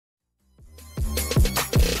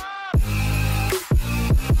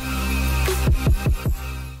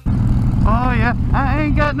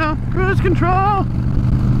ain't got no cruise control.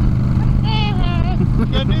 You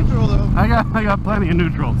got neutral though. I got plenty of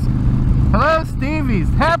neutrals. Hello, Stevie's.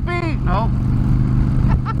 Happy? No.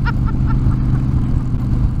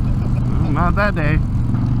 Not that day.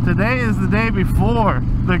 Today is the day before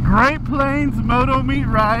the Great Plains Moto Meet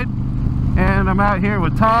Ride, and I'm out here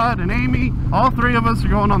with Todd and Amy. All three of us are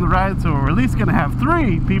going on the ride, so we're at least going to have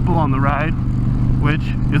 3 people on the ride, which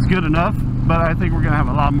is good enough, but I think we're going to have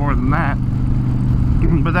a lot more than that.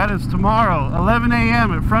 But that is tomorrow, 11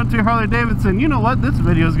 a.m. at Frontier Harley-Davidson. You know what? This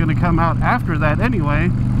video is going to come out after that anyway,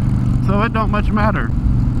 so it don't much matter.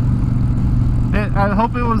 I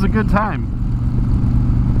hope it was a good time.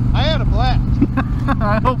 I had a blast.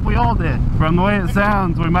 I hope we all did. From the way it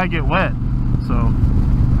sounds, we might get wet, so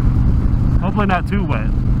hopefully not too wet.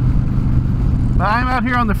 But I'm out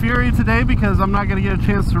here on the Fury today because I'm not going to get a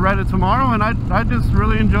chance to ride it tomorrow, and I just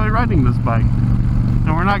really enjoy riding this bike.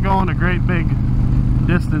 And we're not going a great big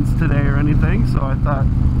distance today or anything, so I thought,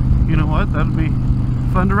 you know what, that'd be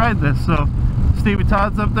fun to ride this. So Stevie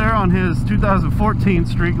Todd's up there on his 2014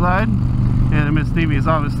 Street Glide, and Miss Stevie is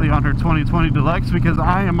obviously on her 2020 Deluxe because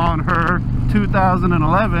I am on her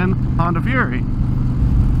 2011 Honda Fury.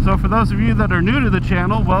 So for those of you that are new to the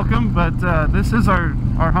channel, welcome, but this is our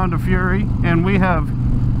Honda Fury, and we have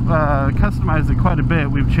customized it quite a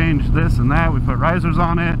bit. We've changed this and that, we put risers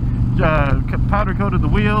on it, powder coated the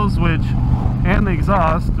wheels, and the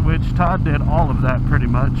exhaust, which Todd did all of that pretty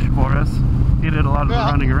much for us. He did a lot of the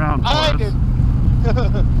running around for us. Did.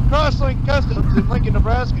 Crosslink Customs in Lincoln,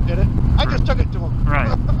 Nebraska did it. I just took it to him.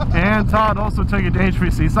 Right. And Todd also took it to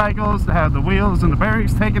HVC Cycles to have the wheels and the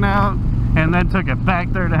bearings taken out, and then took it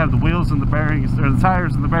back there to have the wheels and the bearings, or the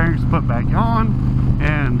tires and the bearings put back on.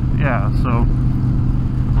 And yeah, so.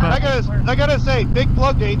 But I gotta say, big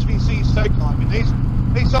plug to HVC Cycle. I mean,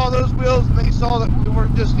 they saw those wheels and they saw that we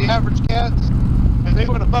weren't just the average cats, and they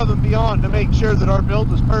went above and beyond to make sure that our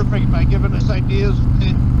build was perfect by giving us ideas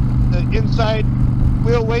the inside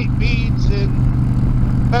wheel weight beads and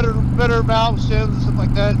better valve stems and stuff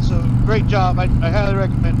like that. So great job. I highly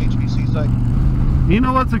recommend HVC Cycle. You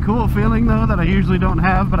know what's a cool feeling though that I usually don't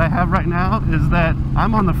have, but I have right now, is that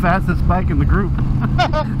I'm on the fastest bike in the group.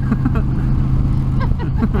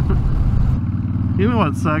 You know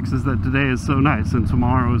what sucks is that today is so nice and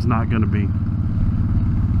tomorrow is not going to be.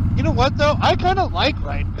 You know what though? I kind of like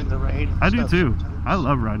riding in the rain. I do too. Sometimes. I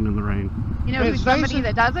love riding in the rain. You know who's somebody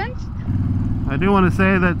that doesn't? I do want to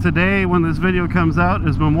say that today, when this video comes out,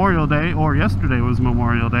 is Memorial Day, or yesterday was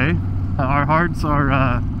Memorial Day. Our hearts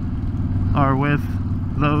are with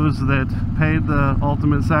those that paid the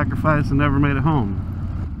ultimate sacrifice and never made it home.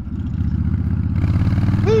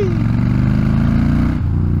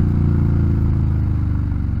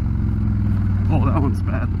 Oh, that one's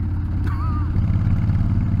bad.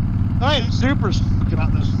 I am super stoked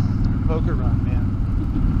about this poker run, man.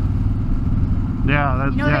 Yeah,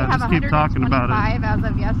 that's, you know, yeah, just keep talking about it. As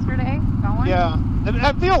of yesterday going. Yeah, and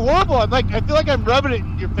I feel horrible. I feel like I'm rubbing it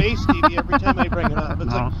in your face, Stevie, every time I bring it up. It's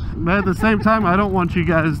no, but at the same time, I don't want you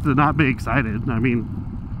guys to not be excited. I mean,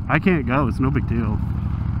 I can't go. It's no big deal.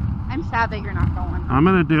 I'm sad that you're not going. I'm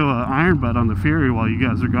gonna do an iron butt on the Fury while you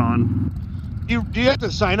guys are gone. Do you have to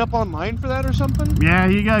sign up online for that or something? Yeah,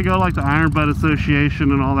 you gotta go like the Iron Butt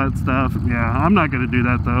Association and all that stuff. Yeah, I'm not gonna do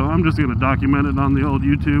that though. I'm just gonna document it on the old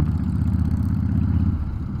YouTube.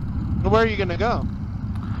 Where are you gonna go?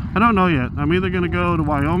 I don't know yet. I'm either gonna go to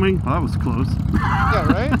Wyoming. Well, that was close. Yeah,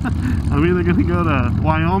 right? I'm either gonna go to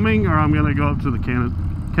Wyoming or I'm gonna go up to the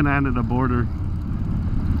Canada border.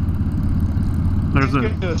 There's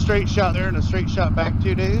a straight shot there and a straight shot back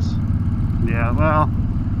 2 days. Yeah, well,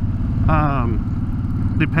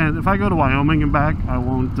 depends. If I go to Wyoming and back, I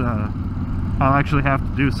won't. I'll actually have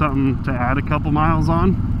to do something to add a couple miles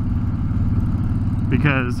on,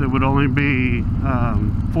 because it would only be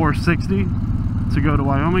 $460 to go to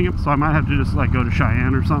Wyoming, so I might have to just like go to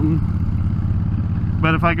Cheyenne or something.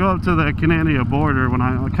 But if I go up to the Canada border, when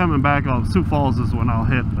I'm coming back, Sioux Falls is when I'll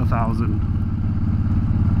hit 1,000.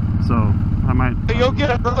 So I might. So you'll get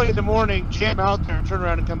up early in the morning, jam out there, and turn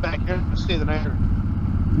around and come back here and stay the night.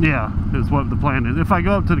 Yeah, is what the plan is. If I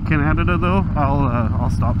go up to the Canada though, I'll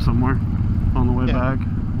stop somewhere on the way back.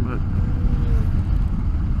 But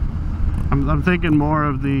I'm thinking more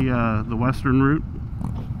of the western route,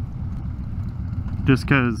 just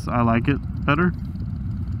because I like it better.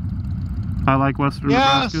 I like western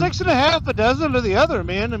Nebraska. 6.5 a dozen to the other,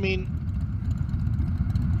 man. I mean,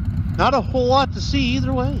 not a whole lot to see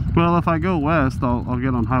either way. Well, if I go west, I'll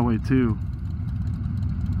get on Highway 2.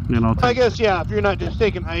 And I guess, yeah, if you're not just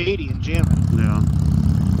taking I-80 and jamming. Yeah.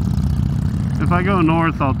 If I go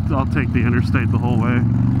north, I'll take the interstate the whole way.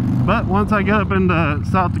 But once I get up into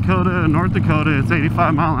South Dakota and North Dakota, it's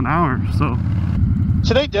 85 mile an hour. So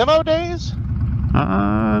Today demo days?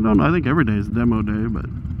 I don't know. I think every day is demo day, but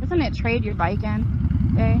Isn't it trade your bike in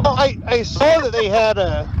day? Well, I saw that they had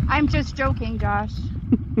a. I'm just joking, Josh.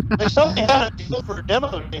 I saw they had a deal for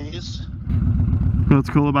demo days. what's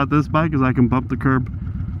cool about this bike is I can bump the curb.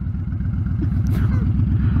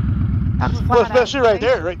 That's Well, flat especially out, right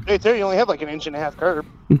there. Right there, you only have like an 1.5 inch curb.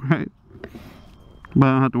 Right. But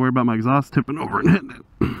I don't have to worry about my exhaust tipping over and hitting it.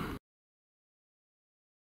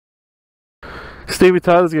 Stevie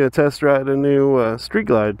Todd is going to test ride a new Street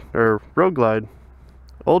Glide, or Road Glide,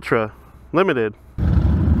 Ultra Limited.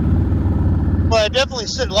 Well, I definitely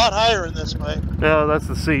sit a lot higher in this bike. Yeah, that's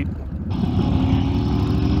the seat.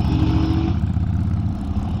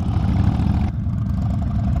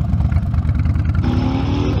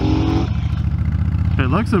 It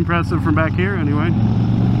looks impressive from back here anyway.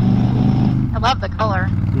 I love the color.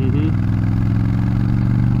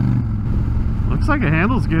 Looks like it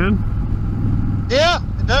handles good. Yeah,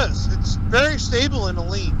 it does. It's very stable in a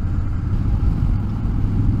lean.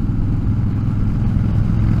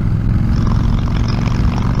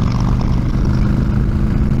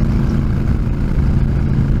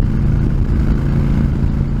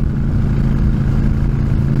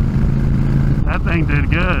 That thing did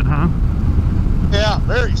good, huh? Yeah,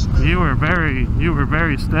 very smooth. You were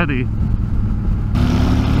very steady.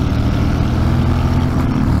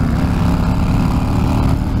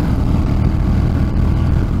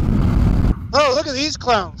 Oh, look at these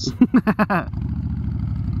clowns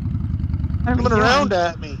coming around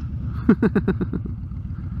at me.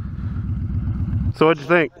 So what'd you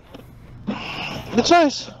think? It's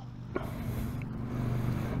nice.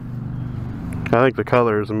 I think the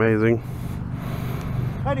color is amazing.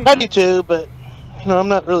 I do too, but you know, I'm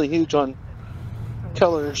not really huge on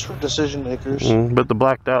colors for decision makers. But the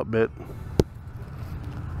blacked out bit.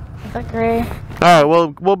 Is that gray? Alright,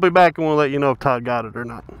 well, we'll be back and we'll let you know if Todd got it or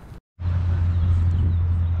not.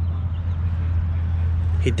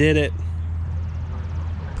 He did it.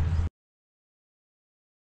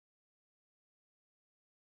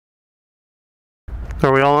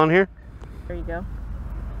 Are we all on here? There you go.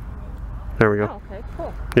 There we go. Oh, okay,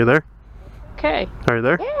 cool. You there? Okay. Are you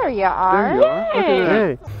there? There you are. There you are. Hey.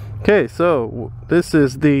 Hey. Okay, so this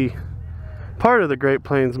is the part of the Great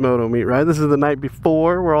Plains Moto Meet Ride. This is the night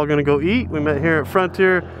before. We're all going to go eat. We met here at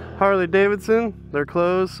Frontier Harley Davidson. They're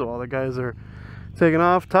closed, so all the guys are taking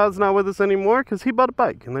off. Todd's not with us anymore because he bought a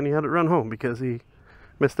bike and then he had to run home because he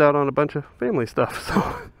missed out on a bunch of family stuff.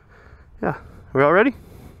 So, yeah. We all ready?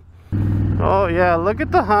 Oh, yeah. Look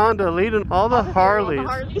at the Honda leading all the Harleys.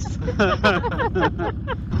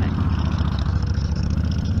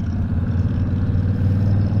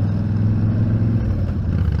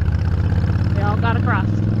 They all got across.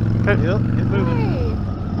 Okay. Yep, get moving. Hey.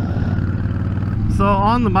 So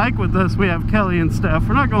on the mic with us, we have Kelly and Steph.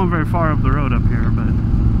 We're not going very far up the road up here, but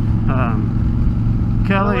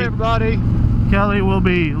Hello, everybody. Kelly will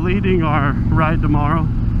be leading our ride tomorrow.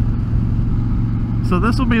 So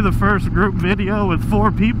this will be the first group video with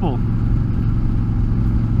 4 people.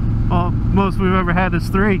 Well, most we've ever had is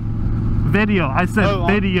 3. Video. I said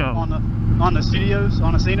video. On the studios,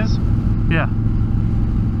 on the Cenas? Yeah.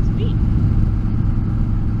 Sweet.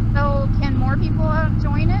 So can more people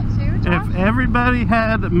join it too, Josh? If everybody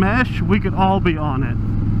had mesh, we could all be on it.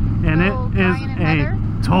 And So, it is Brian and Heather?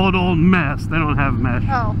 a total mess. They don't have mesh.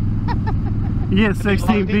 Oh. You get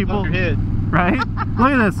 16 people. Right?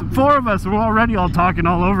 Look at this. 4 of us are already all talking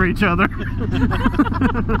all over each other.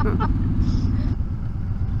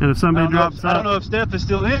 And if somebody drops I don't out, know if Steph is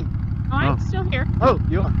still in. Oh, I'm still here. Oh,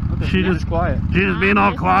 you are. Okay. She You're just- quiet. she's just being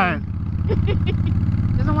all quiet.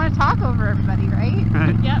 Doesn't want to talk over everybody, right?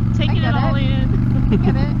 Right? Yep, taking I it get all it. in. I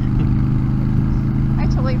get it. I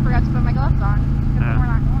totally forgot to put my gloves on. Good thing we're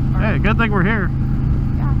not going far. Hey, good thing we're here.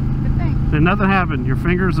 Yeah, good thing. And nothing happened. Your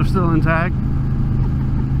fingers are still intact.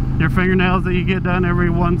 Your fingernails that you get done every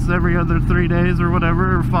other 3 days or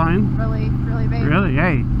whatever are fine. Really, really big. Really?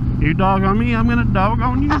 Hey, you dog on me, I'm gonna dog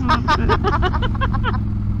on you.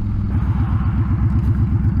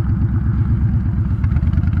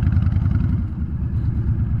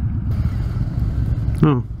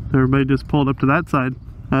 Oh, everybody just pulled up to that side.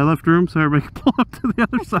 I left room so everybody could pull up to the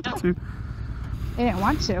other side too. They didn't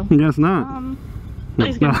want to. Guess not.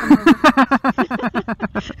 He's No. gonna come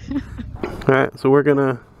over. Alright, so we're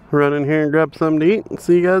gonna run in here and grab something to eat and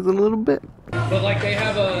see you guys in a little bit. But like they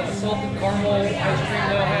have a salted caramel ice cream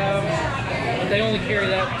they'll have, but they only carry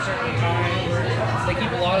that at certain times. They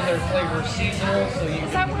keep a lot of their flavors seasonal, so you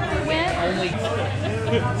Is that where we went? only,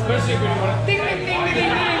 especially when you want to.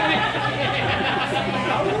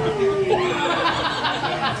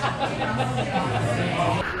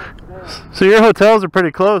 So your hotels are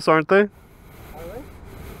pretty close, aren't they?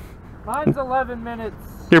 Mine's 11 minutes.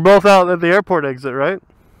 You're both out at the airport exit, right?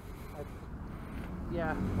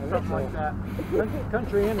 Yeah, something like that.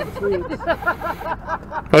 Country Inn and Suites.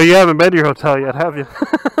 Oh, you haven't been to your hotel yet, have you?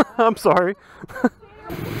 I'm sorry.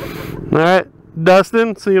 Alright,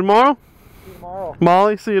 Dustin, see you tomorrow. See you tomorrow.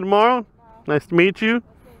 Molly, see you tomorrow. Nice to meet you.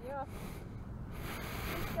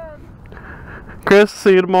 Chris,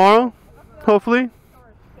 see you tomorrow. Hopefully.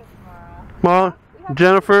 Tomorrow.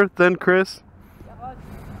 Jennifer, then Chris.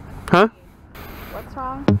 Huh? What's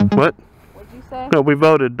wrong? What? What'd you say? No, we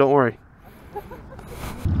voted, don't worry.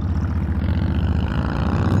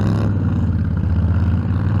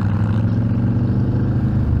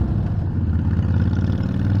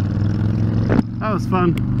 That was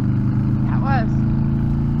fun. Yeah, it was.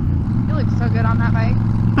 You look so good on that bike.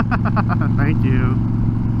 Thank you.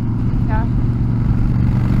 Yeah.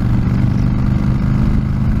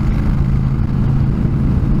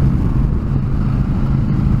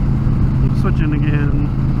 I'm switching again.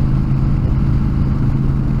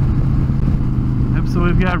 Yep, so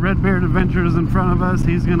we've got Red Beard Adventures in front of us.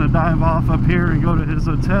 He's gonna dive off up here and go to his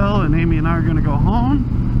hotel, and Amy and I are gonna go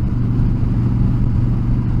home.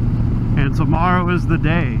 And tomorrow is the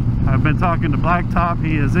day. I've been talking to Blacktop.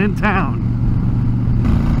 He is in town.